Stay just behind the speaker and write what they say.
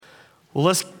Well,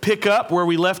 let's pick up where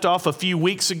we left off a few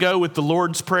weeks ago with the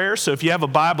Lord's Prayer. So if you have a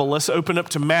Bible, let's open up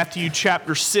to Matthew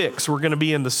chapter 6. We're going to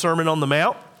be in the Sermon on the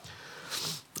Mount.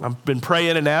 I've been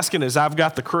praying and asking as I've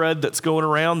got the crud that's going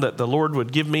around that the Lord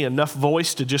would give me enough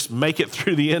voice to just make it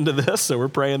through the end of this. So we're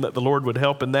praying that the Lord would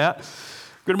help in that.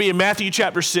 We're going to be in Matthew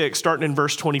chapter 6, starting in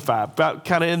verse 25, about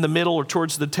kind of in the middle or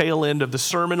towards the tail end of the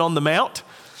Sermon on the Mount.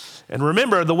 And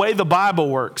remember, the way the Bible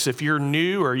works, if you're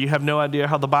new or you have no idea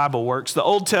how the Bible works, the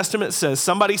Old Testament says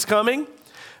somebody's coming.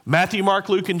 Matthew, Mark,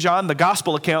 Luke, and John, the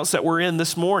gospel accounts that we're in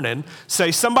this morning,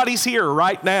 say somebody's here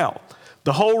right now.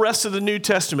 The whole rest of the New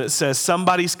Testament says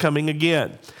somebody's coming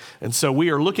again. And so we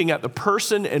are looking at the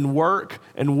person and work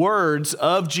and words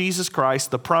of Jesus Christ,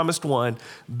 the promised one,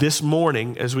 this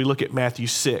morning as we look at Matthew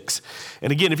 6.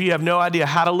 And again, if you have no idea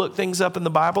how to look things up in the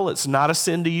Bible, it's not a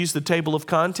sin to use the table of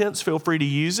contents. Feel free to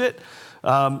use it.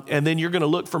 And then you're going to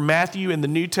look for Matthew in the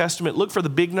New Testament. Look for the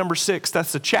big number 6.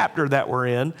 That's the chapter that we're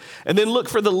in. And then look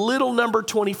for the little number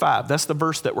 25. That's the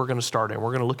verse that we're going to start in.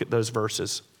 We're going to look at those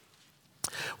verses.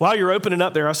 While you're opening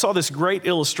up there, I saw this great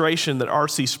illustration that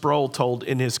R.C. Sproul told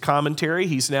in his commentary.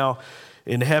 He's now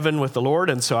in heaven with the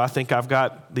Lord, and so I think I've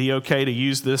got the okay to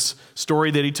use this story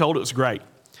that he told. It was great.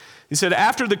 He said,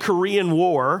 after the Korean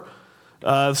War,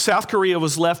 South Korea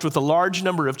was left with a large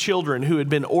number of children who had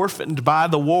been orphaned by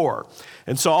the war.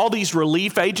 And so all these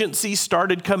relief agencies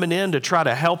started coming in to try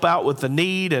to help out with the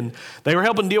need, and they were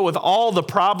helping deal with all the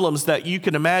problems that you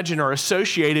can imagine are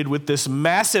associated with this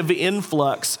massive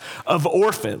influx of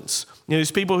orphans. You know,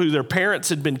 these people who their parents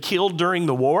had been killed during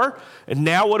the war, and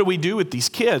now what do we do with these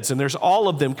kids? And there's all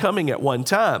of them coming at one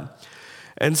time.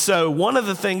 And so one of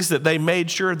the things that they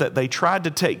made sure that they tried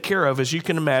to take care of, as you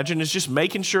can imagine, is just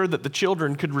making sure that the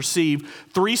children could receive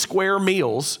 3 square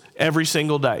meals every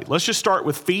single day. Let's just start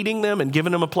with feeding them and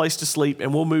giving them a place to sleep,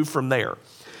 and we'll move from there.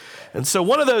 And so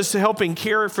one of those helping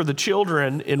care for the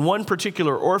children in one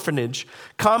particular orphanage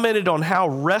commented on how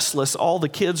restless all the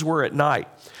kids were at night,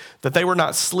 that they were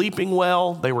not sleeping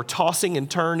well, they were tossing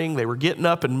and turning, they were getting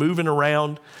up and moving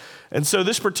around. And so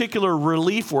this particular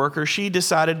relief worker, she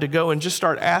decided to go and just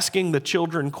start asking the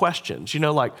children questions,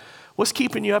 like, what's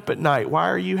keeping you up at night? Why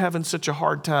are you having such a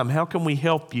hard time? How can we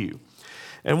help you?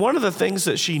 And one of the things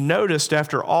that she noticed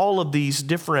after all of these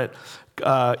different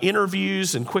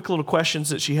interviews and quick little questions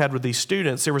that she had with these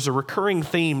students, there was a recurring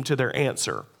theme to their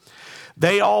answer.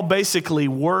 They all basically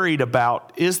worried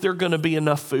about, is there going to be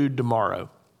enough food tomorrow?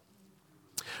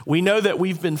 We know that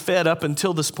we've been fed up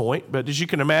until this point, but as you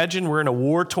can imagine, we're in a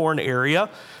war-torn area.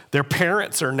 Their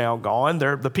parents are now gone.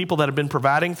 The people that have been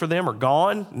providing for them are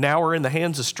gone. Now we're in the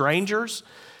hands of strangers.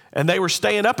 And they were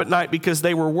staying up at night because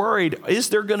they were worried, is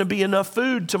there going to be enough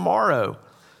food tomorrow?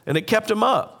 And it kept them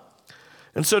up.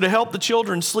 And so to help the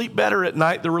children sleep better at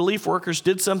night, the relief workers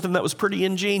did something that was pretty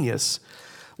ingenious.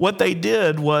 What they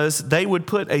did was they would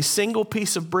put a single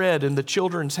piece of bread in the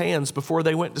children's hands before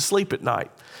they went to sleep at night.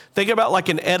 Think about like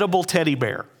an edible teddy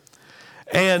bear.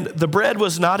 And the bread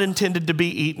was not intended to be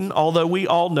eaten, although we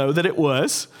all know that it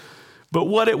was. But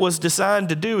what it was designed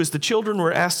to do is the children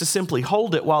were asked to simply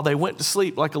hold it while they went to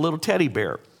sleep like a little teddy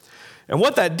bear. And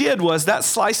what that did was that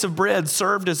slice of bread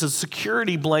served as a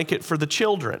security blanket for the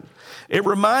children. It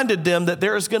reminded them that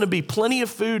there is going to be plenty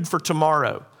of food for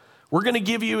tomorrow. We're going to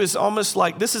give you is almost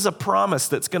like this is a promise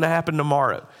that's going to happen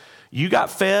tomorrow. You got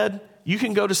fed, you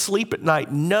can go to sleep at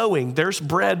night knowing there's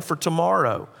bread for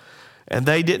tomorrow. And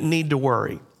they didn't need to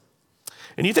worry.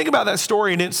 And you think about that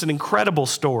story and it's an incredible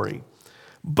story.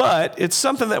 But it's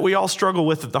something that we all struggle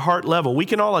with at the heart level. We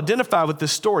can all identify with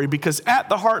this story because at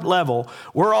the heart level,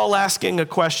 we're all asking a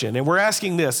question. And we're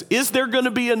asking this, is there going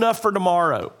to be enough for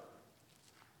tomorrow?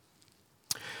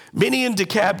 Many in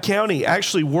DeKalb County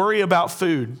actually worry about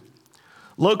food.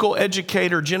 Local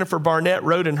educator Jennifer Barnett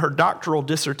wrote in her doctoral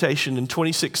dissertation in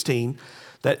 2016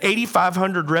 that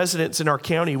 8,500 residents in our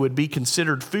county would be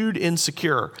considered food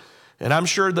insecure. And I'm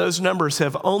sure those numbers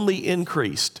have only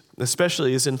increased,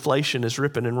 especially as inflation is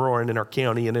ripping and roaring in our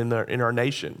county and in our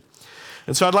nation.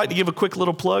 And so I'd like to give a quick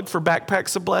little plug for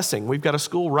Backpacks of Blessing. We've got a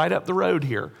school right up the road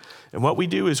here. And what we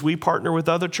do is we partner with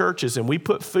other churches and we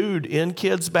put food in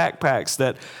kids' backpacks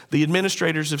that the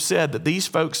administrators have said that these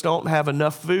folks don't have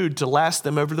enough food to last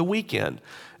them over the weekend.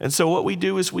 And so what we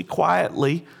do is we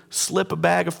quietly slip a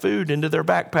bag of food into their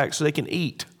backpack so they can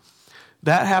eat.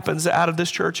 That happens out of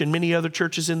this church and many other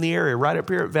churches in the area, right up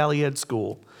here at Valley Ed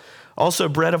School. Also,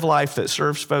 Bread of Life that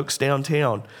serves folks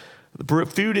downtown. The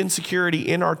food insecurity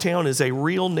in our town is a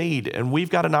real need, and we've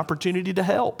got an opportunity to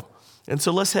help. And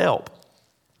so let's help.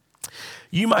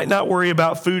 You might not worry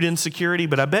about food insecurity,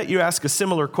 but I bet you ask a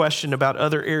similar question about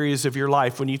other areas of your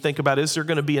life when you think about, is there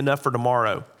going to be enough for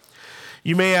tomorrow?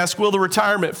 You may ask, will the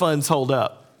retirement funds hold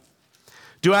up?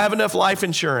 Do I have enough life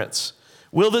insurance?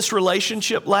 Will this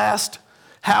relationship last?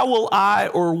 How will I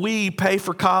or we pay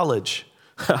for college?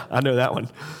 I know that one.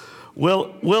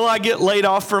 Will I get laid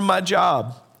off from my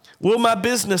job? Will my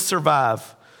business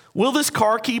survive? Will this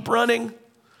car keep running?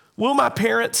 Will my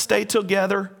parents stay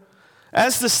together?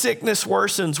 As the sickness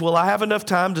worsens, will I have enough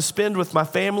time to spend with my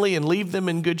family and leave them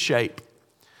in good shape?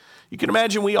 You can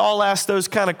imagine we all ask those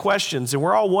kind of questions, and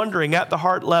we're all wondering at the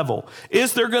heart level,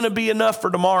 is there going to be enough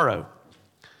for tomorrow?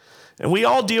 And we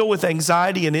all deal with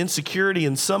anxiety and insecurity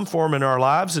in some form in our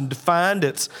lives, and defined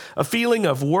it's a feeling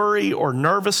of worry or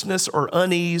nervousness or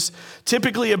unease,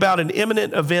 typically about an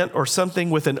imminent event or something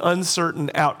with an uncertain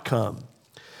outcome.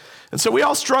 And so we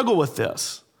all struggle with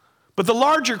this. But the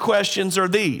larger questions are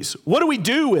these. What do we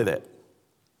do with it?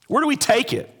 Where do we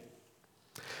take it?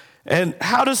 And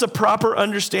how does a proper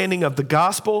understanding of the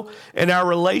gospel and our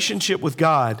relationship with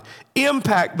God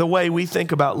impact the way we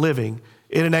think about living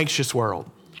in an anxious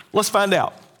world? Let's find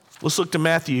out. Let's look to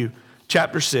Matthew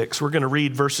chapter 6. We're going to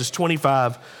read verses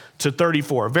 25 to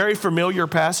 34. A very familiar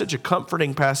passage, a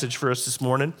comforting passage for us this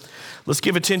morning. Let's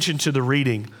give attention to the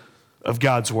reading of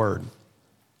God's word.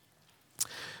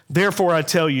 Therefore, I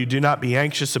tell you, do not be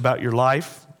anxious about your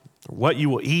life, or what you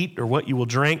will eat, or what you will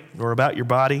drink, nor about your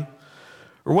body,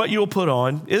 or what you will put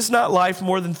on. Is not life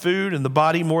more than food, and the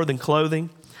body more than clothing?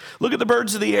 Look at the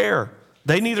birds of the air.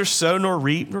 They neither sow nor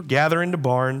reap nor gather into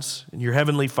barns, and your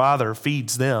heavenly Father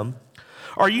feeds them.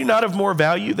 Are you not of more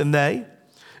value than they?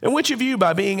 And which of you,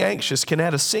 by being anxious, can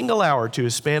add a single hour to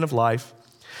his span of life?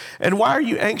 And why are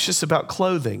you anxious about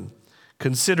clothing?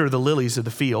 Consider the lilies of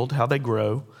the field, how they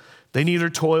grow. They neither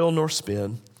toil nor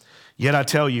spin. Yet I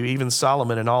tell you, even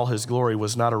Solomon in all his glory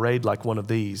was not arrayed like one of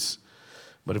these.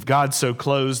 But if God so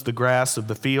clothes the grass of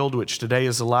the field, which today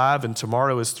is alive and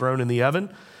tomorrow is thrown in the oven,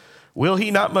 will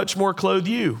he not much more clothe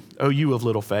you, O you of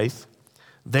little faith?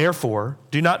 Therefore,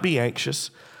 do not be anxious,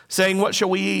 saying, what shall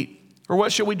we eat? Or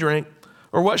what shall we drink?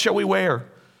 Or what shall we wear?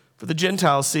 For the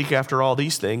Gentiles seek after all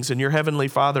these things, and your heavenly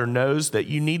Father knows that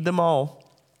you need them all.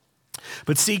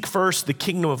 But seek first the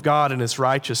kingdom of God and his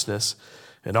righteousness,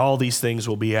 and all these things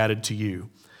will be added to you.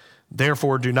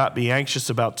 Therefore, do not be anxious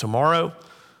about tomorrow,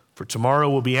 for tomorrow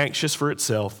will be anxious for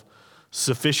itself.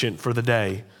 Sufficient for the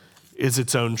day is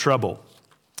its own trouble.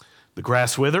 The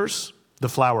grass withers, the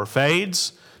flower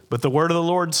fades, but the word of the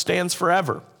Lord stands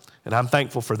forever. And I'm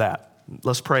thankful for that.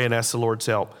 Let's pray and ask the Lord's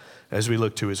help as we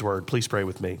look to his word. Please pray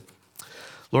with me.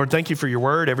 Lord, thank you for your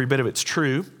word. Every bit of it's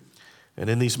true. And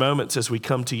in these moments as we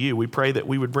come to you, we pray that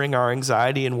we would bring our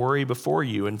anxiety and worry before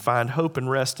you and find hope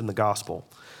and rest in the gospel.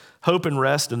 Hope and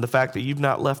rest in the fact that you've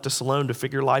not left us alone to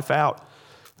figure life out.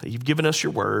 That you've given us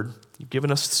your word. You've given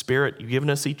us the Spirit. You've given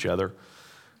us each other.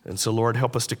 And so, Lord,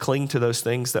 help us to cling to those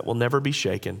things that will never be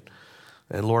shaken.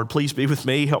 And Lord, please be with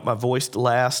me. Help my voice to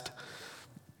last.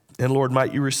 And Lord,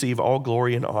 might you receive all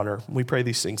glory and honor. We pray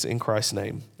these things in Christ's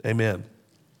name. Amen.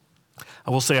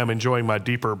 I will say I'm enjoying my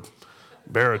deeper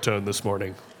baritone this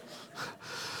morning.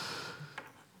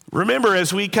 Remember,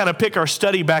 as we kind of pick our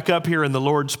study back up here in the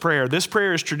Lord's Prayer, this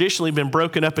prayer has traditionally been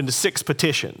broken up into 6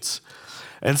 petitions.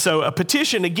 And so a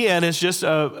petition, again, is just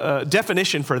a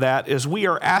definition for that is we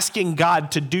are asking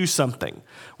God to do something.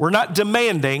 We're not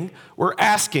demanding, we're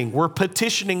asking, we're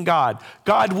petitioning God.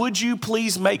 God, would you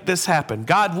please make this happen?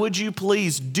 God, would you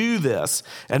please do this?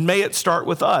 And may it start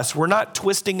with us. We're not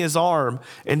twisting his arm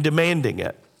and demanding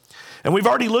it. And we've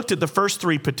already looked at the first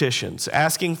 3 petitions,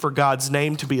 asking for God's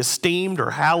name to be esteemed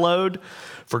or hallowed,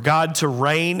 for God to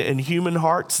reign in human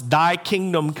hearts, thy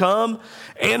kingdom come,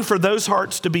 and for those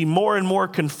hearts to be more and more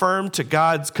conformed to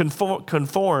God's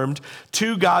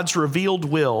revealed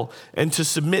will and to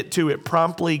submit to it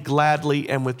promptly, gladly,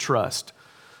 and with trust.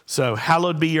 So,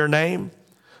 hallowed be your name,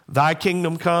 thy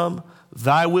kingdom come,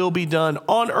 thy will be done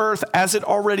on earth as it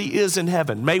already is in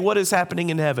heaven. May what is happening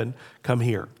in heaven come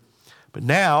here. But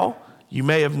now, you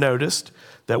may have noticed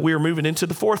that we are moving into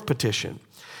the 4th petition.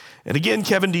 And again,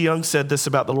 Kevin DeYoung said this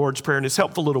about the Lord's Prayer in his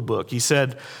helpful little book. He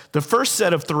said, the first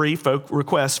set of 3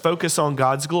 requests focus on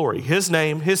God's glory, his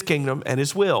name, his kingdom, and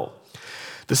his will.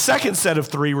 The second set of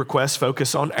 3 requests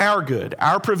focus on our good,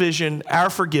 our provision, our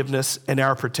forgiveness, and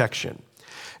our protection.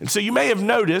 And so you may have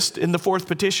noticed in the 4th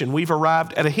petition, we've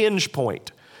arrived at a hinge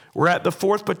point. We're at the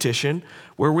 4th petition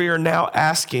where we are now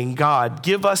asking God,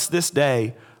 give us this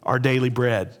day our daily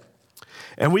bread.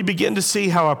 And we begin to see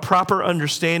how a proper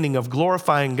understanding of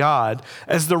glorifying God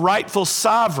as the rightful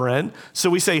sovereign,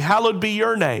 so we say, hallowed be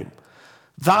your name,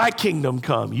 thy kingdom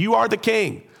come, you are the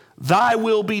king, thy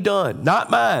will be done,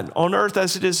 not mine, on earth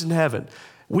as it is in heaven.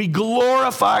 We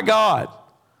glorify God,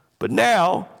 but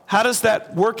now, how does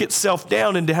that work itself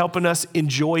down into helping us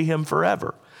enjoy him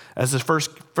forever? As the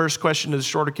first question of the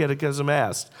Shorter Catechism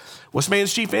asked, what's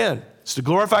man's chief end? It's to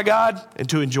glorify God and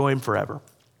to enjoy him forever.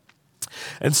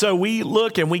 And so we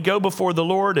look and we go before the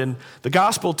Lord, and the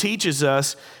gospel teaches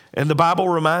us, and the Bible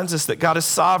reminds us that God is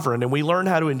sovereign, and we learn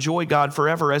how to enjoy God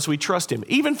forever as we trust him,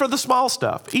 even for the small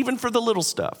stuff, even for the little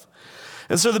stuff.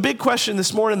 And so the big question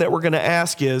this morning that we're going to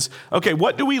ask is, okay,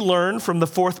 what do we learn from the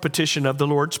fourth petition of the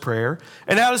Lord's Prayer,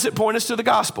 and how does it point us to the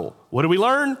gospel? What do we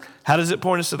learn? How does it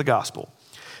point us to the gospel?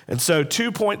 And so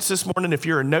 2 points this morning if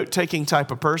you're a note-taking type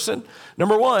of person.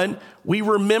 Number 1, we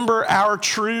remember our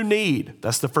true need.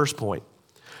 That's the first point.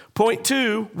 Point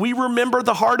 2, we remember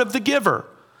the heart of the giver.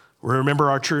 We remember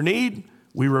our true need.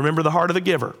 We remember the heart of the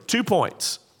giver. 2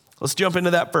 points. Let's jump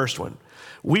into that first one.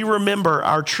 We remember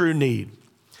our true need.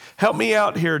 Help me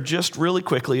out here just really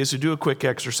quickly as you do a quick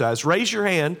exercise. Raise your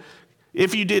hand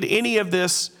if you did any of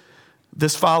this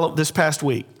past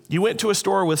week. You went to a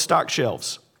store with stocked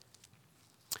shelves.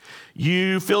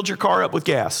 You filled your car up with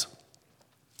gas.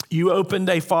 You opened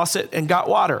a faucet and got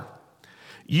water.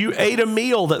 You ate a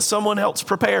meal that someone else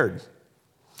prepared.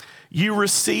 You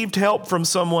received help from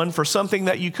someone for something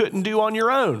that you couldn't do on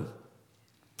your own.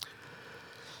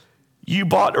 You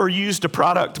bought or used a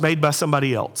product made by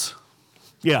somebody else.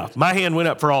 Yeah, my hand went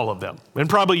up for all of them, and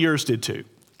probably yours did too,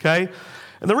 okay?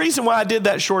 And the reason why I did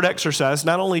that short exercise,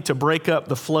 not only to break up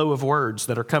the flow of words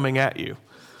that are coming at you,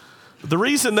 but the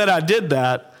reason that I did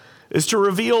that is to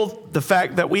reveal the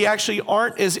fact that we actually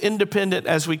aren't as independent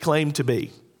as we claim to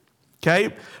be,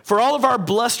 okay? For all of our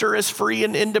bluster as free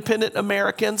and independent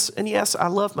Americans, and yes, I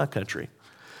love my country,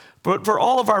 but for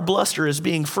all of our bluster as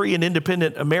being free and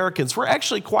independent Americans, we're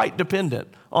actually quite dependent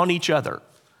on each other.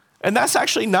 And that's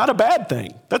actually not a bad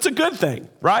thing. That's a good thing,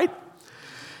 right?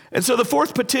 And so the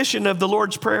fourth petition of the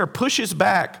Lord's Prayer pushes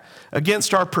back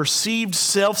against our perceived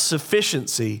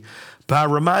self-sufficiency by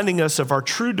reminding us of our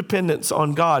true dependence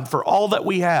on God for all that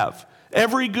we have.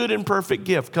 Every good and perfect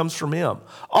gift comes from him.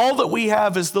 All that we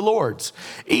have is the Lord's.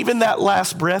 Even that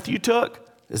last breath you took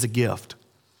is a gift.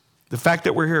 The fact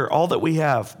that we're here, all that we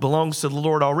have belongs to the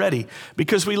Lord already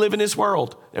because we live in his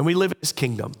world and we live in his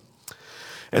kingdom.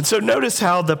 And so notice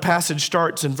how the passage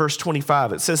starts in verse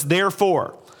 25. It says,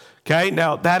 therefore. Okay,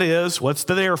 now that is, what's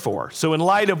the therefore? So in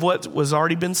light of what was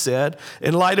already been said,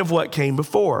 in light of what came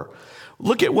before,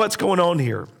 look at what's going on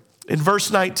here. In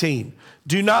verse 19,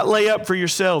 do not lay up for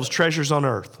yourselves treasures on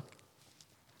earth.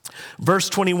 Verse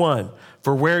 21,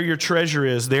 for where your treasure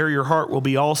is, there your heart will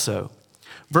be also.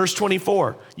 Verse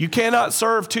 24, you cannot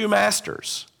serve two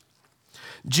masters.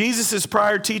 Jesus'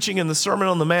 prior teaching in the Sermon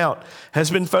on the Mount has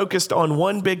been focused on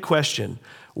one big question.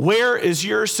 Where is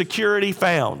your security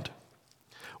found?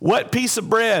 What piece of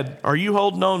bread are you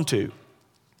holding on to?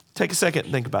 Take a second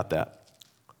and think about that.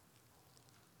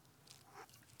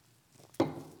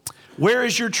 Where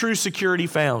is your true security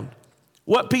found?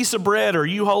 What piece of bread are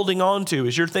you holding on to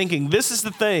as you're thinking, this is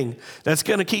the thing that's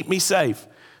going to keep me safe?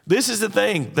 This is the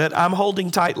thing that I'm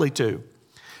holding tightly to.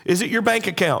 Is it your bank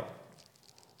account?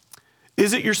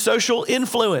 Is it your social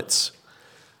influence?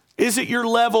 Is it your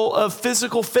level of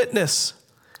physical fitness?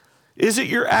 Is it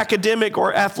your academic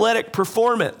or athletic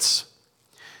performance?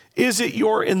 Is it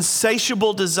your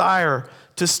insatiable desire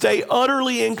to stay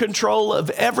utterly in control of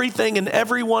everything and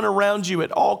everyone around you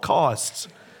at all costs?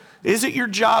 Is it your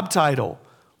job title?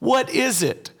 What is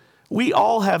it? We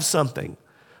all have something.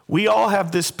 We all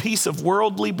have this piece of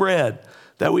worldly bread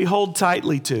that we hold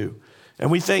tightly to. And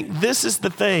we think, this is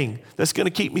the thing that's going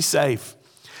to keep me safe.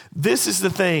 This is the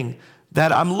thing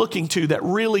that I'm looking to that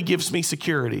really gives me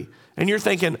security. And you're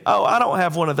thinking, oh, I don't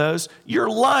have one of those. You're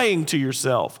lying to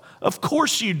yourself. Of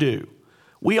course you do.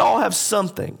 We all have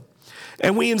something.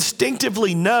 And we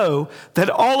instinctively know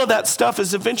that all of that stuff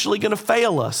is eventually going to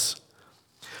fail us.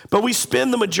 But we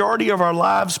spend the majority of our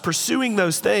lives pursuing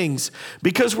those things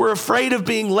because we're afraid of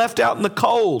being left out in the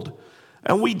cold.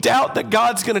 And we doubt that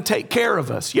God's going to take care of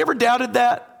us. You ever doubted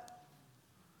that?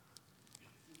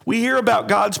 We hear about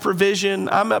God's provision.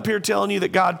 I'm up here telling you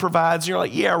that God provides. And you're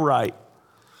like, yeah, right.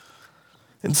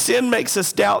 And sin makes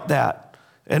us doubt that.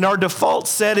 And our default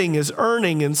setting is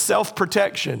earning and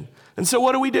self-protection. And so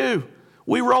what do?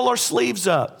 We roll our sleeves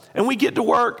up and we get to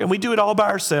work and we do it all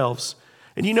by ourselves.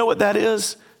 And you know what that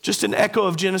is? Just an echo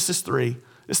of Genesis 3.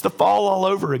 It's the fall all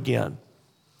over again.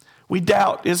 We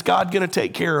doubt, is God going to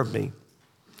take care of me?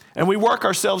 And we work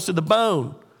ourselves to the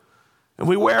bone. And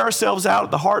we wear ourselves out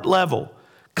at the heart level,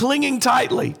 clinging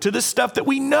tightly to this stuff that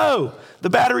we know the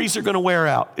batteries are going to wear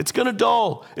out. It's going to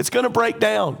dull. It's going to break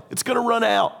down. It's going to run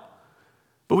out.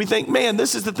 But we think, man,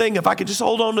 this is the thing. If I could just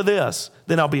hold on to this,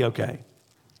 then I'll be okay.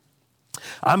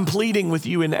 I'm pleading with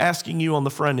you and asking you on the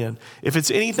front end. If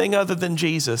it's anything other than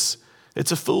Jesus,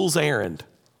 it's a fool's errand.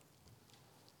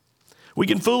 We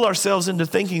can fool ourselves into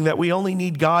thinking that we only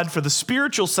need God for the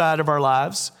spiritual side of our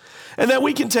lives, and that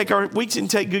we can take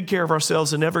good care of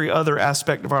ourselves in every other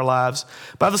aspect of our lives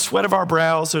by the sweat of our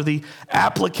brows or the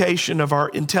application of our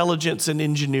intelligence and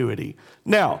ingenuity.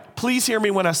 Now, please hear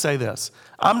me when I say this.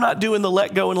 I'm not doing the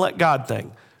let go and let God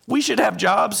thing. We should have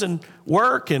jobs and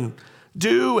work and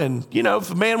do, and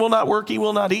if a man will not work, he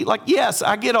will not eat. Yes,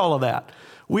 I get all of that.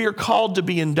 We are called to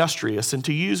be industrious and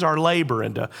to use our labor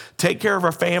and to take care of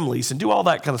our families and do all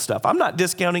that kind of stuff. I'm not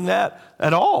discounting that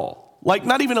at all,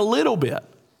 not even a little bit.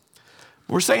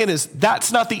 What we're saying is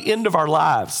that's not the end of our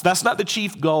lives. That's not the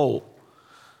chief goal.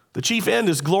 The chief end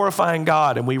is glorifying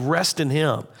God, and we rest in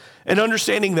Him and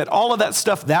understanding that all of that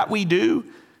stuff that we do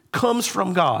comes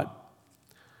from God.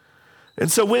 And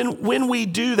so when we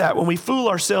do that, when we fool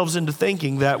ourselves into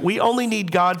thinking that we only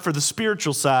need God for the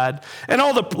spiritual side and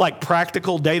all the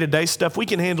practical day-to-day stuff we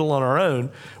can handle on our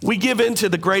own, we give in to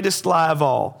the greatest lie of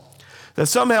all, that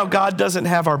somehow God doesn't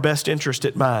have our best interest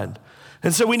at mind.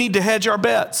 And so we need to hedge our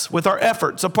bets with our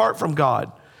efforts apart from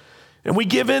God. And we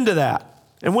give in to that.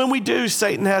 And when we do,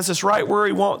 Satan has us right where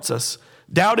he wants us,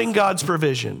 doubting God's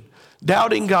provision,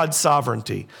 doubting God's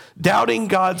sovereignty, doubting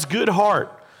God's good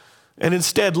heart, and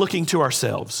instead looking to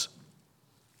ourselves.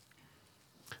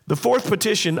 The fourth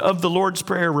petition of the Lord's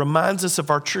Prayer reminds us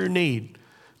of our true need,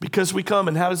 because we come,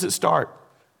 and how does it start?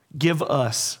 Give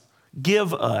us.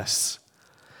 Give us.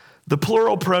 The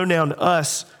plural pronoun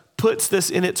us puts this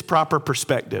in its proper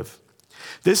perspective.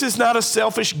 This is not a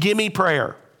selfish gimme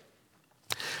prayer.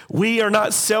 We are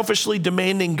not selfishly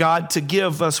demanding God to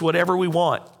give us whatever we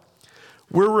want.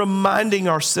 We're reminding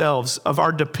ourselves of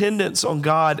our dependence on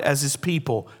God as His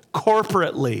people,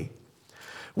 corporately.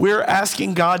 We're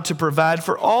asking God to provide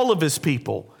for all of His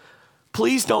people.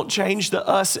 Please don't change the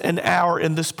us and our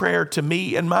in this prayer to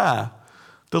me and my.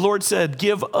 The Lord said,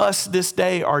 give us this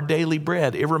day our daily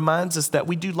bread. It reminds us that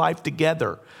we do life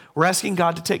together. We're asking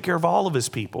God to take care of all of His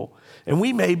people, and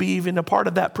we may be even a part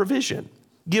of that provision.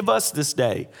 Give us this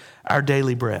day our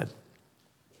daily bread.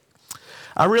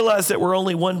 I realize that we're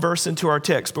only one verse into our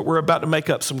text, but we're about to make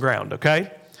up some ground,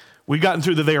 okay? We've gotten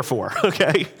through the therefore,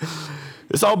 okay?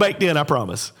 It's all baked in, I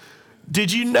promise.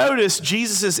 Did you notice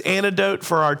Jesus' antidote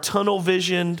for our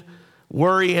tunnel-visioned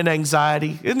worry and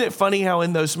anxiety? Isn't it funny how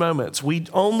in those moments we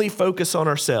only focus on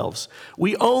ourselves?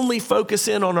 We only focus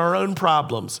in on our own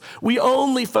problems. We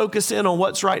only focus in on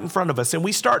what's right in front of us. And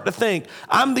we start to think,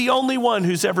 I'm the only one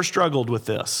who's ever struggled with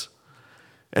this.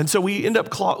 And so we end up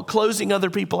closing other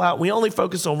people out. We only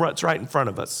focus on what's right in front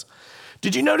of us.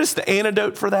 Did you notice the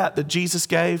antidote for that Jesus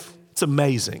gave? It's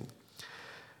amazing.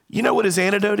 You know what His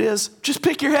antidote is? Just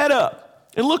pick your head up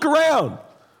and look around.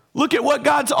 Look at what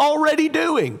God's already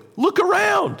doing. Look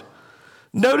around.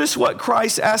 Notice what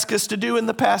Christ asked us to do in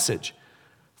the passage.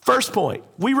 First point,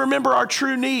 we remember our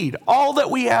true need. All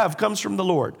that we have comes from the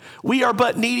Lord. We are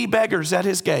but needy beggars at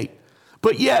His gate.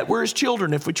 But yet, we're His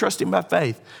children if we trust Him by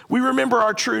faith. We remember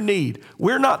our true need.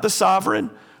 We're not the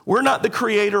sovereign. We're not the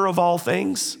creator of all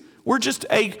things. We're just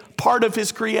a part of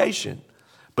His creation.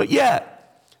 But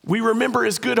yet, we remember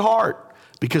His good heart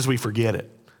because we forget it.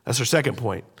 That's our second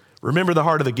point. Remember the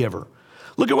heart of the giver.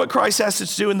 Look at what Christ asked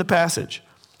us to do in the passage.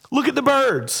 Look at the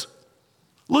birds.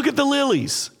 Look at the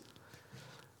lilies.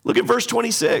 Look at verse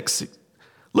 26.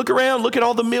 Look around, look at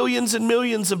all the millions and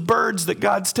millions of birds that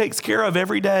God takes care of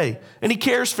every day, and He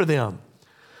cares for them.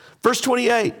 Verse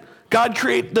 28, God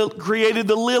created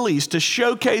the lilies to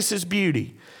showcase His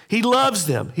beauty. He loves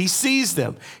them. He sees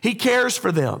them. He cares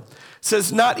for them. It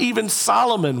says not even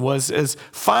Solomon was as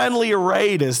finely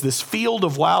arrayed as this field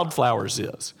of wildflowers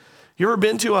is. You ever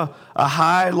been to a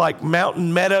high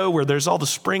mountain meadow where there's all the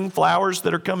spring flowers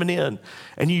that are coming in,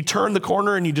 and you turn the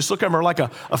corner and you just look at them, or like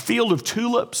a field of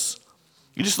tulips?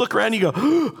 You just look around and you go,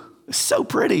 oh, it's so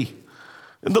pretty.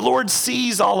 And the Lord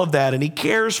sees all of that, and He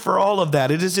cares for all of that.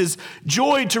 It is His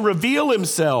joy to reveal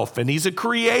Himself, and He's a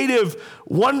creative,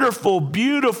 wonderful,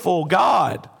 beautiful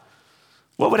God.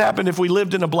 What would happen if we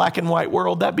lived in a black and white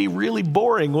world? That'd be really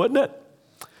boring, wouldn't it?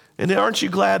 And aren't you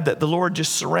glad that the Lord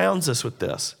just surrounds us with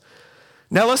this?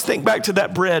 Now let's think back to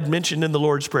that bread mentioned in the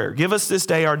Lord's Prayer. Give us this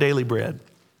day our daily bread.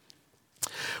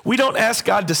 We don't ask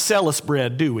God to sell us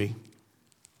bread, do we?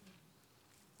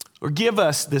 Or give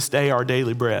us this day our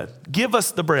daily bread. Give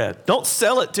us the bread. Don't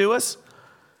sell it to us.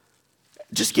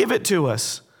 Just give it to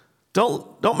us.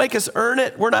 Don't make us earn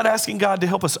it. We're not asking God to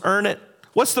help us earn it.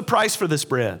 What's the price for this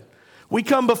bread? We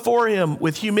come before Him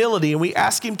with humility and we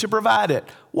ask Him to provide it.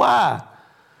 Why?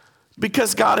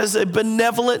 Because God is a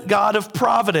benevolent God of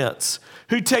providence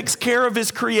who takes care of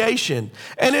his creation,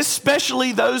 and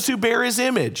especially those who bear his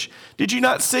image. Did you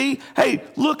not see? Hey,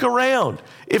 look around.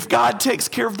 If God takes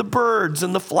care of the birds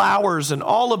and the flowers and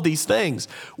all of these things,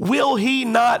 will he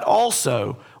not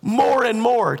also more and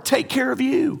more take care of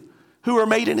you who are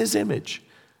made in his image?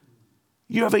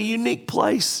 You have a unique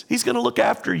place. He's going to look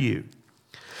after you.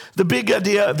 The big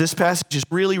idea of this passage is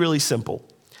really, really simple.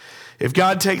 If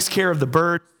God takes care of the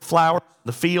birds, flowers,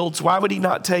 the fields, why would he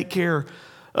not take care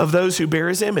of those who bear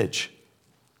his image?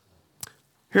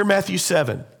 Here, Matthew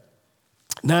 7,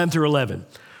 9 through 11.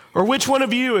 Or which one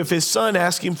of you, if his son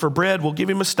asks him for bread, will give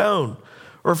him a stone?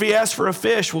 Or if he asks for a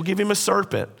fish, will give him a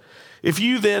serpent? If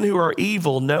you then, who are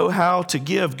evil, know how to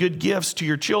give good gifts to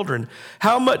your children,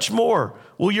 how much more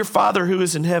will your Father who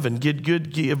is in heaven give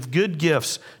good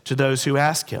gifts to those who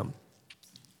ask him?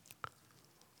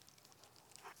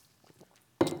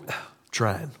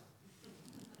 Trying.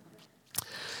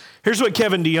 Here's what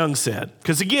Kevin DeYoung said,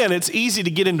 because again, it's easy to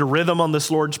get into rhythm on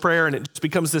this Lord's Prayer and it just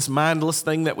becomes this mindless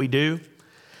thing that we do.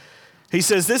 He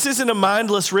says, this isn't a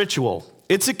mindless ritual.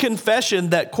 It's a confession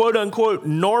that quote unquote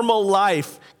normal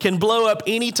life can blow up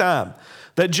anytime.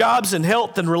 That jobs and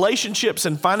health and relationships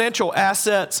and financial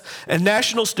assets and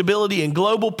national stability and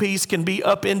global peace can be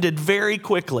upended very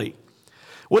quickly.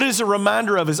 What it is a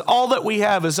reminder of is all that we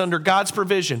have is under God's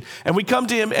provision. And we come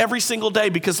to him every single day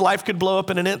because life could blow up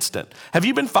in an instant. Have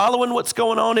you been following what's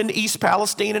going on in East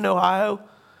Palestine in Ohio?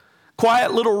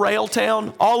 Quiet little rail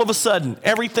town. All of a sudden,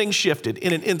 everything shifted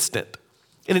in an instant.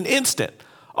 In an instant,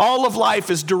 all of life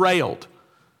is derailed.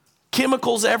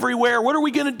 Chemicals everywhere. What are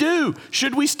we going to do?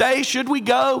 Should we stay? Should we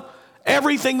go?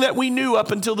 Everything that we knew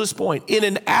up until this point in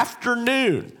an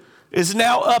afternoon is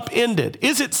now upended.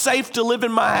 Is it safe to live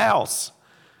in my house?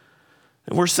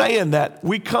 And we're saying that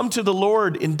we come to the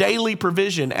Lord in daily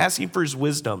provision, asking for his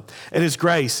wisdom and his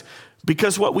grace,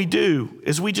 because what we do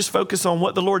is we just focus on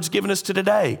what the Lord's given us to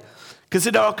today, because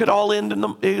it could all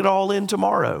end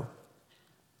tomorrow.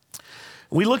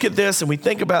 We look at this and we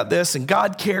think about this, and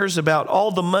God cares about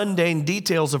all the mundane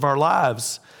details of our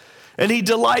lives. And he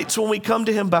delights when we come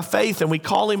to him by faith and we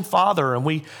call him Father and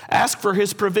we ask for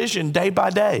his provision day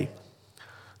by day.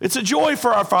 It's a joy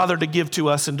for our Father to give to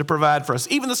us and to provide for us,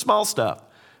 even the small stuff.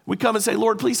 We come and say,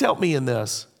 Lord, please help me in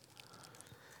this.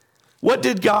 What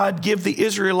did God give the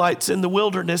Israelites in the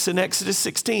wilderness in Exodus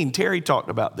 16? Terry talked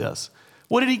about this.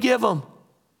 What did he give them?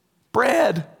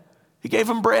 Bread. He gave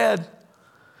them bread.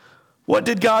 What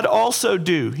did God also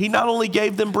do? He not only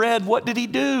gave them bread, what did he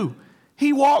do?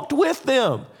 He walked with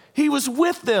them. He was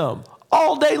with them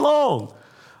all day long.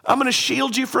 I'm going to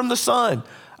shield you from the sun.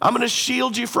 I'm going to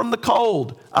shield you from the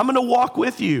cold. I'm going to walk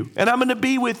with you, and I'm going to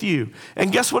be with you.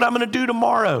 And guess what I'm going to do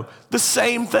tomorrow? The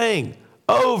same thing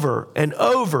over and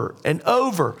over and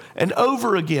over and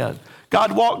over again.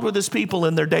 God walked with his people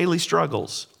in their daily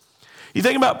struggles. You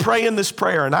think about praying this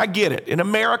prayer, and I get it. In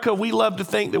America, we love to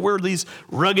think that we're these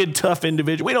rugged, tough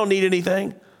individuals. We don't need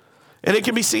anything. And it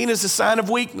can be seen as a sign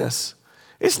of weakness.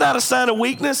 It's not a sign of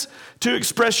weakness to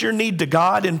express your need to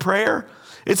God in prayer.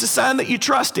 It's a sign that you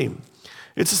trust him.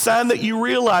 It's a sign that you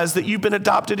realize that you've been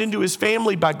adopted into his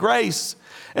family by grace,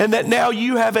 and that now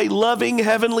you have a loving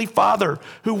heavenly Father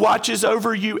who watches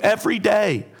over you every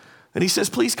day. And he says,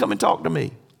 please come and talk to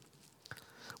me.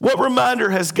 What reminder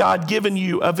has God given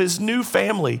you of his new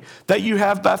family that you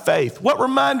have by faith? What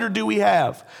reminder do we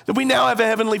have that we now have a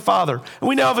heavenly Father and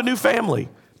we now have a new family?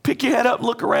 Pick your head up and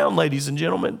look around, ladies and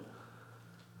gentlemen.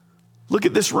 Look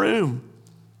at this room.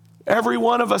 Every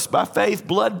one of us by faith,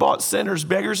 blood-bought sinners,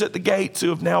 beggars at the gates who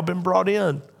have now been brought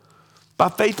in. By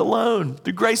faith alone,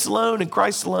 through grace alone and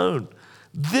Christ alone.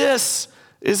 This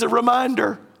is a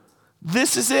reminder.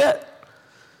 This is it.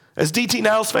 As D.T.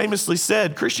 Niles famously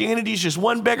said, Christianity is just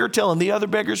one beggar telling the other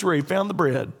beggars where he found the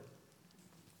bread.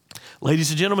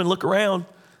 Ladies and gentlemen, look around.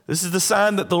 This is the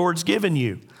sign that the Lord's given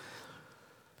you.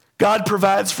 God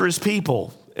provides for his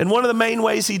people. And one of the main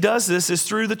ways he does this is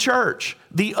through the church,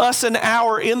 the us and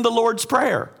our in the Lord's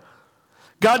Prayer.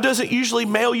 God doesn't usually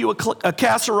mail you a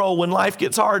casserole when life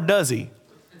gets hard, does he?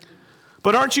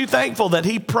 But aren't you thankful that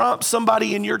he prompts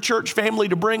somebody in your church family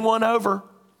to bring one over?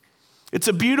 It's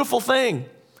a beautiful thing.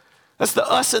 That's the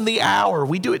us and the our.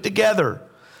 We do it together.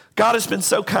 God has been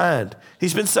so kind.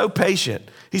 He's been so patient.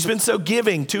 He's been so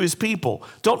giving to his people.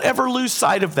 Don't ever lose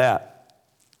sight of that.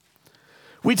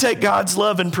 We take God's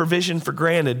love and provision for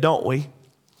granted, don't we?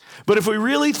 But if we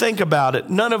really think about it,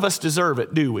 none of us deserve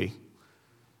it, do we?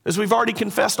 As we've already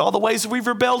confessed all the ways that we've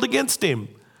rebelled against him.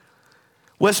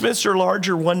 Westminster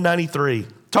Larger 193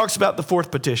 talks about the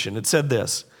fourth petition. It said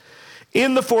this: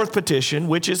 In the fourth petition,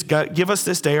 which is, give us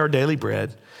this day our daily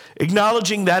bread,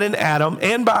 acknowledging that in Adam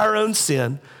and by our own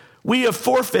sin, we have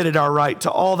forfeited our right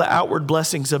to all the outward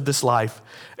blessings of this life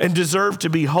and deserve to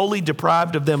be wholly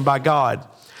deprived of them by God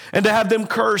and to have them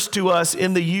cursed to us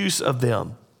in the use of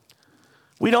them.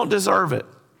 We don't deserve it.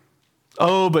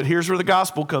 Oh, but here's where the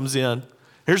gospel comes in.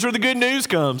 Here's where the good news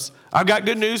comes. I've got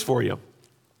good news for you.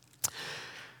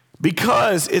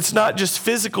 Because it's not just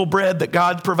physical bread that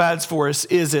God provides for us,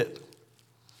 is it?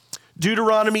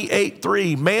 Deuteronomy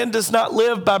 8:3, man does not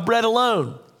live by bread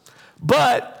alone,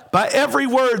 but by every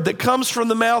word that comes from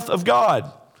the mouth of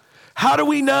God. How do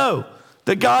we know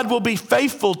that God will be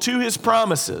faithful to his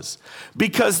promises?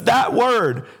 Because that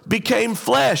word became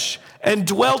flesh and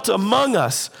dwelt among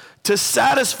us to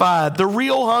satisfy the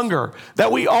real hunger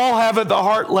that we all have at the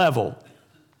heart level,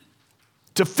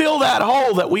 to fill that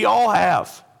hole that we all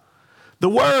have. The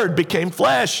word became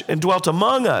flesh and dwelt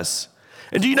among us.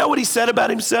 And do you know what he said about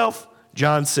himself?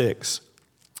 John 6.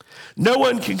 No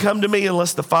one can come to me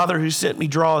unless the Father who sent me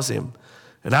draws him,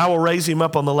 and I will raise him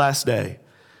up on the last day.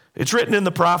 It's written in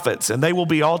the prophets, and they will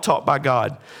be all taught by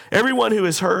God. Everyone who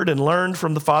has heard and learned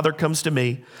from the Father comes to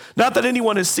me. Not that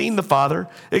anyone has seen the Father,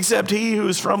 except he who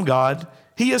is from God.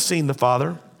 He has seen the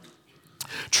Father.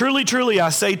 Truly, truly, I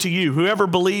say to you, whoever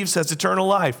believes has eternal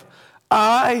life.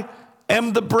 I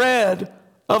am the bread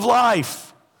of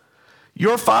life.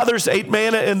 Your fathers ate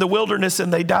manna in the wilderness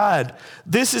and they died.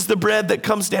 This is the bread that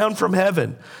comes down from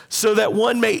heaven, so that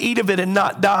one may eat of it and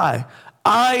not die.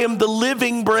 I am the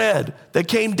living bread that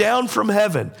came down from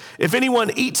heaven. If anyone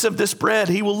eats of this bread,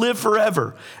 he will live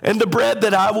forever. And the bread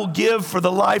that I will give for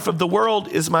the life of the world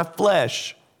is my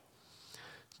flesh.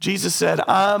 Jesus said,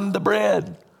 I'm the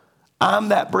bread. I'm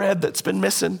that bread that's been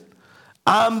missing.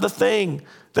 I'm the thing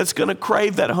that's going to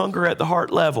crave that hunger at the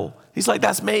heart level. He's like,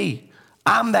 that's me.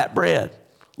 I'm that bread.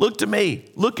 Look to me.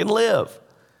 Look and live.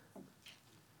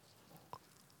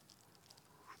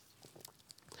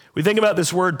 We think about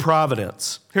this word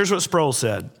providence. Here's what Sproul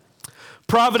said.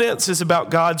 Providence is about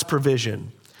God's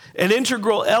provision. An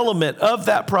integral element of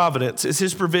that providence is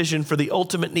his provision for the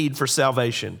ultimate need for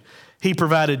salvation. He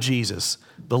provided Jesus,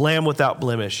 the Lamb without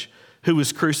blemish, who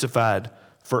was crucified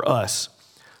for us.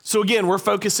 So again, we're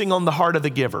focusing on the heart of the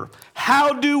giver.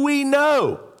 How do we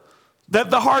know that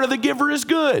the heart of the giver is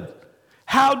good?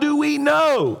 How do we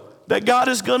know that God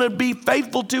is going to be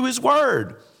faithful to his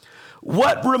word?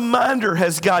 What reminder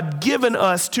has God given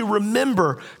us to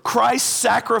remember Christ's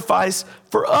sacrifice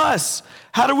for us?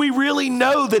 How do we really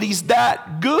know that he's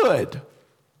that good?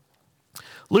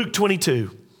 Luke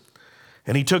 22,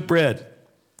 and he took bread,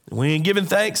 and when he had given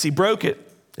thanks, he broke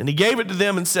it, and he gave it to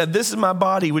them and said, this is my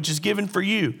body, which is given for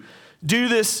you. Do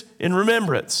this in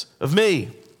remembrance of me.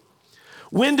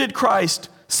 When did Christ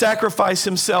sacrifice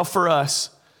himself for us?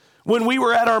 When we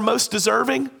were at our most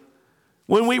deserving?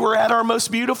 When we were at our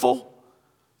most beautiful?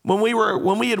 When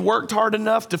we had worked hard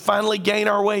enough to finally gain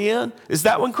our way in? Is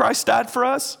that when Christ died for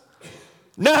us?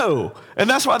 No. And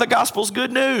that's why the gospel's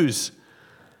good news.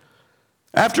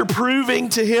 After proving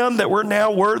to him that we're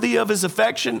now worthy of his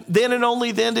affection, then and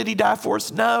only then did he die for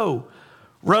us? No.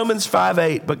 Romans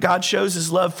 5:8, but God shows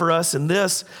his love for us in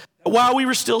this, while we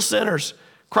were still sinners,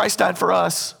 Christ died for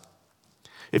us.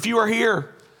 If you are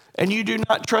here and you do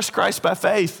not trust Christ by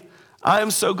faith, I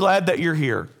am so glad that you're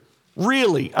here.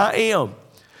 Really, I am.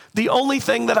 The only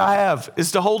thing that I have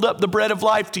is to hold up the bread of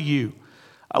life to you.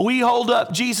 We hold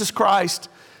up Jesus Christ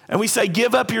and we say,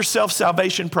 give up your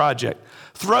self-salvation project.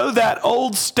 Throw that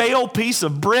old stale piece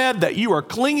of bread that you are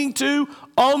clinging to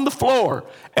on the floor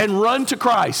and run to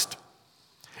Christ.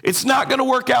 It's not going to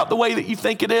work out the way that you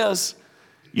think it is.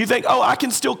 You think, oh, I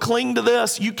can still cling to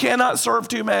this. You cannot serve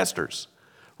two masters.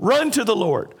 Run to the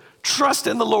Lord. Trust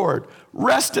in the Lord.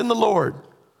 Rest in the Lord.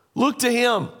 Look to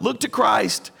him. Look to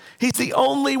Christ. He's the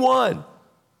only one.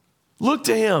 Look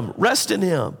to him. Rest in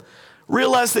him.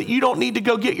 Realize that you don't need to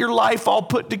go get your life all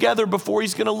put together before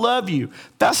he's going to love you.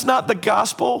 That's not the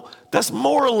gospel. That's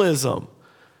moralism.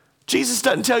 Jesus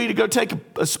doesn't tell you to go take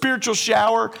a spiritual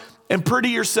shower and pretty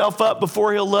yourself up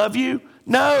before he'll love you.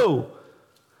 No.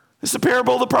 It's the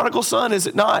parable of the prodigal son, is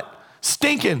it not?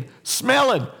 Stinking,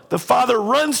 smelling. The father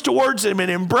runs towards him and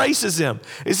embraces him.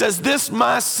 He says, this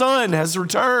my son has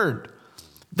returned.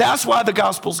 That's why the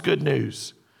gospel's good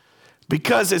news.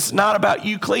 Because it's not about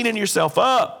you cleaning yourself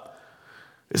up.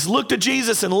 It's look to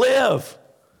Jesus and live.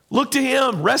 Look to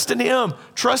him, rest in him,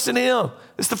 trust in him.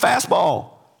 It's the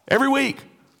fastball every week.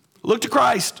 Look to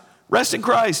Christ, rest in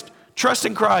Christ, trust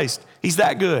in Christ. He's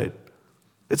that good.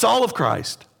 It's all of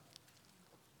Christ.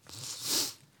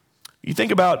 You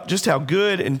think about just how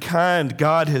good and kind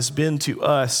God has been to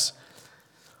us.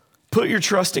 Put your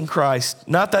trust in Christ,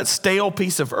 not that stale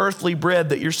piece of earthly bread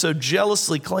that you're so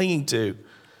jealously clinging to.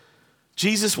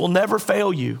 Jesus will never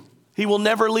fail you. He will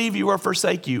never leave you or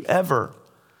forsake you, ever.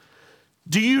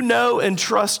 Do you know and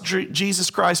trust Jesus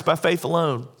Christ by faith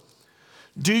alone?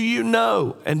 Do you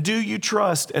know and do you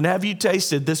trust and have you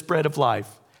tasted this bread of life?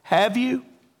 Have you?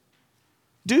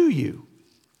 Do you?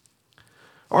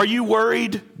 Are you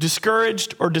worried,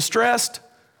 discouraged, or distressed?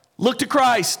 Look to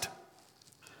Christ.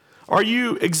 Are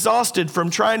you exhausted from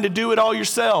trying to do it all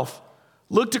yourself?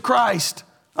 Look to Christ.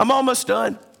 I'm almost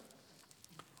done.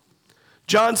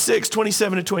 John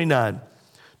 6:27-29.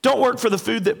 Don't work for the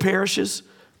food that perishes,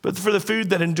 but for the food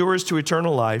that endures to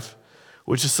eternal life,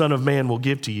 which the Son of Man will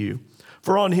give to you.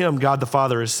 For on him God the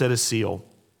Father has set his seal.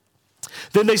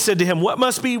 Then they said to him, What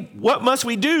must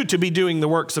we do to be doing the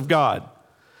works of God?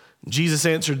 Jesus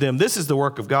answered them, This is the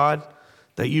work of God,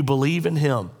 that you believe in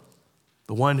him,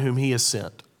 the one whom he has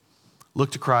sent.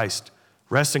 Look to Christ,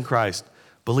 rest in Christ,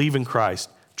 believe in Christ,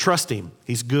 trust him,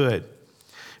 he's good.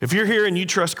 If you're here and you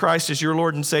trust Christ as your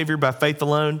Lord and Savior by faith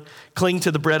alone, cling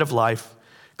to the bread of life,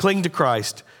 cling to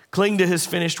Christ, cling to his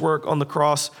finished work on the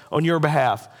cross on your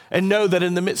behalf, and know that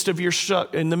in the midst of your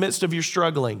struggling, in the midst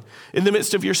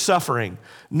of your suffering,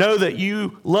 know that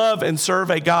you love and serve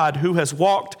a God who has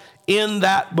walked in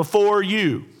that before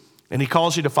you, and he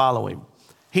calls you to follow him.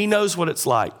 He knows what it's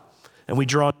like, and we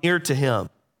draw near to him.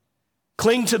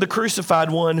 Cling to the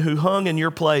crucified one who hung in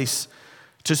your place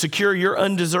to secure your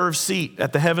undeserved seat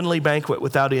at the heavenly banquet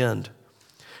without end.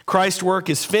 Christ's work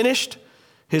is finished.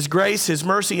 His grace, his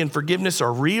mercy, and forgiveness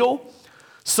are real.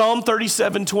 Psalm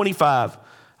 37:25.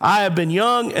 I have been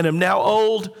young and am now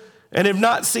old and have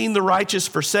not seen the righteous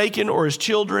forsaken or his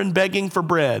children begging for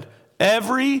bread.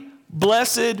 Every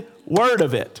blessed word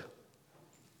of it.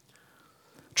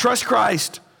 Trust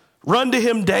Christ. Run to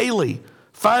him daily.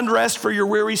 Find rest for your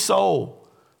weary soul.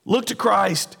 Look to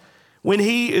Christ. When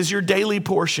he is your daily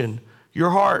portion,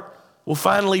 your heart will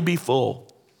finally be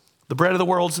full. The bread of the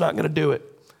world's not going to do it.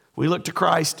 We look to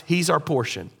Christ. He's our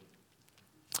portion.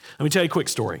 Let me tell you a quick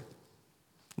story.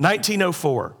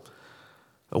 1904,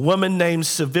 a woman named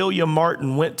Sevilla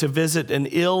Martin went to visit an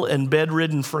ill and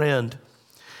bedridden friend.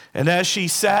 And as she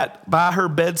sat by her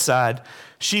bedside,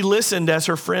 she listened as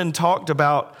her friend talked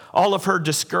about all of her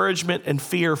discouragement and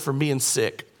fear from being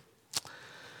sick.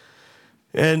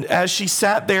 And as she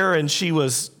sat there and she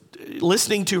was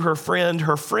listening to her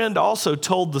friend also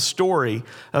told the story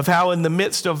of how in the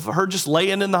midst of her just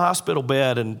laying in the hospital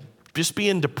bed and just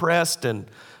being depressed and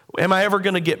am I ever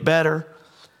going to get better?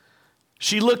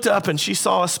 She looked up and she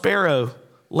saw a sparrow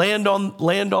land on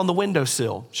the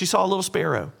windowsill. She saw a little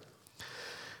sparrow.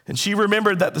 And she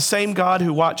remembered that the same God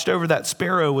who watched over that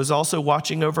sparrow was also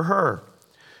watching over her.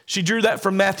 She drew that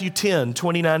from Matthew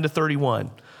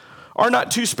 10:29-31. Are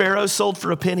not 2 sparrows sold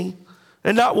for a penny?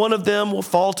 And not one of them will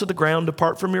fall to the ground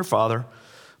apart from your Father.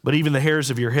 But even the hairs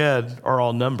of your head are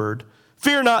all numbered.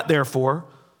 Fear not, therefore.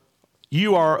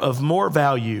 You are of more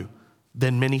value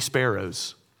than many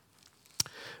sparrows.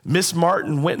 Miss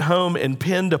Martin went home and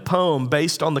penned a poem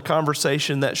based on the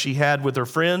conversation that she had with her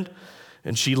friend.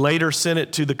 And she later sent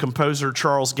it to the composer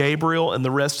Charles Gabriel, and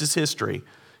the rest is history.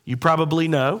 You probably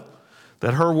know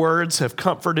that her words have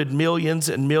comforted millions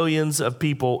and millions of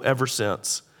people ever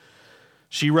since.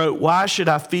 She wrote, Why should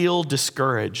I feel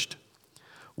discouraged?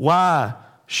 Why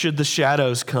should the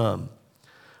shadows come?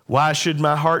 Why should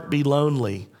my heart be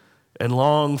lonely and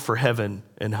long for heaven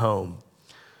and home?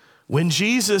 When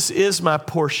Jesus is my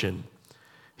portion,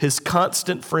 his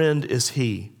constant friend is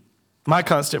he. My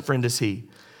constant friend is he.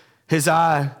 His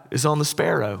eye is on the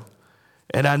sparrow,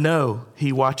 and I know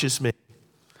he watches me.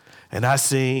 And I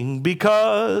sing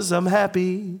because I'm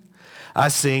happy. I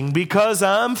sing because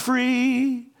I'm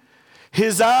free.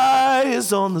 His eye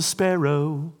is on the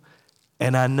sparrow,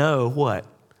 and I know what?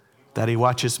 That he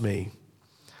watches me.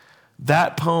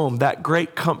 That poem, that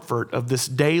great comfort of this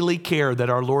daily care that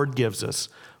our Lord gives us,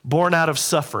 born out of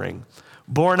suffering,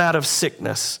 born out of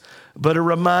sickness, but a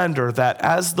reminder that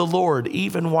as the Lord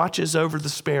even watches over the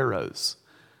sparrows,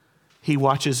 he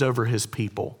watches over his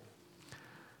people.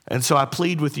 And so I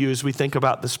plead with you as we think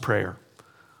about this prayer,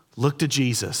 look to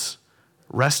Jesus,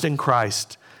 rest in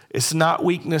Christ. It's not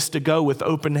weakness to go with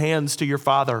open hands to your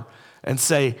Father and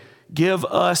say, give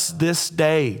us this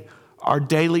day our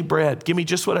daily bread. Give me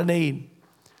just what I need.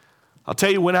 I'll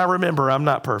tell you when I remember, I'm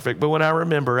not perfect, but when I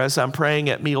remember as I'm praying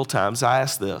at meal times, I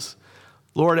ask this,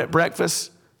 Lord, at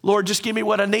breakfast, Lord, just give me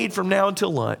what I need from now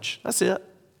until lunch. That's it.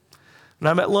 When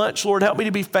I'm at lunch, Lord, help me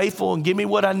to be faithful and give me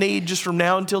what I need just from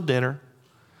now until dinner.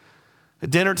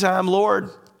 At dinner time, Lord,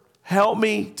 help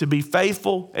me to be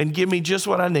faithful and give me just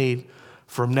what I need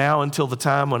from now until the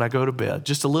time when I go to bed,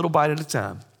 just a little bite at a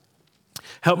time.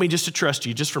 Help me just to trust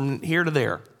you, just from here to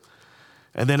there.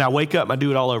 And then I wake up and I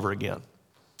do it all over again.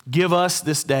 Give us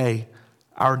this day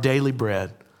our daily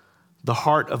bread, the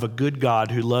heart of a good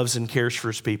God who loves and cares for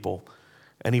his people,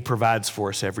 and he provides for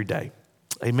us every day.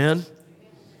 Amen?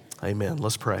 Amen.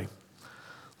 Let's pray.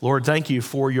 Lord, thank you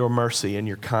for your mercy and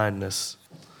your kindness.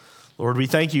 Lord, we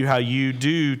thank you how you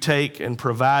do take and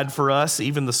provide for us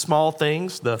even the small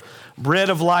things, the bread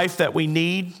of life that we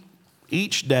need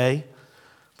each day.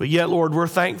 But yet, Lord, we're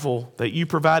thankful that you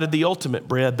provided the ultimate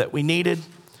bread that we needed.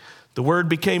 The Word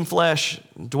became flesh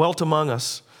and dwelt among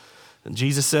us. And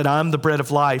Jesus said, I'm the bread of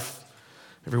life.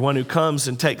 Everyone who comes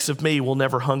and takes of me will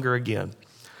never hunger again.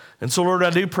 And so, Lord,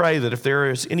 I do pray that if there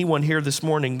is anyone here this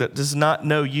morning that does not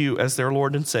know you as their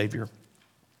Lord and Savior,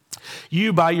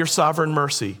 you, by your sovereign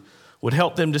mercy, would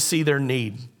help them to see their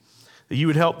need, that you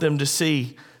would help them to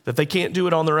see that they can't do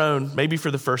it on their own, maybe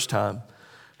for the first time,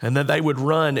 and that they would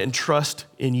run and trust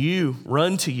in you,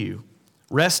 run to you,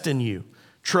 rest in you,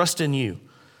 trust in you,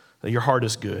 that your heart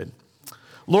is good.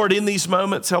 Lord, in these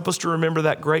moments, help us to remember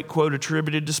that great quote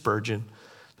attributed to Spurgeon,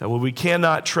 that when we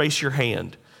cannot trace your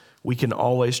hand, we can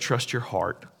always trust your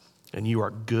heart, and you are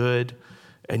good,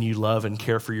 and you love and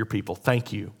care for your people.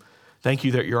 Thank you. Thank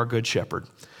you that you're our good shepherd,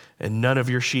 and none of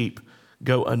your sheep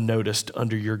go unnoticed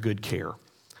under your good care.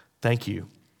 Thank you.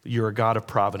 You're a God of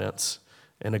providence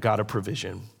and a God of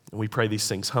provision. And we pray these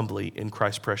things humbly in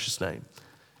Christ's precious name.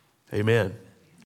 Amen.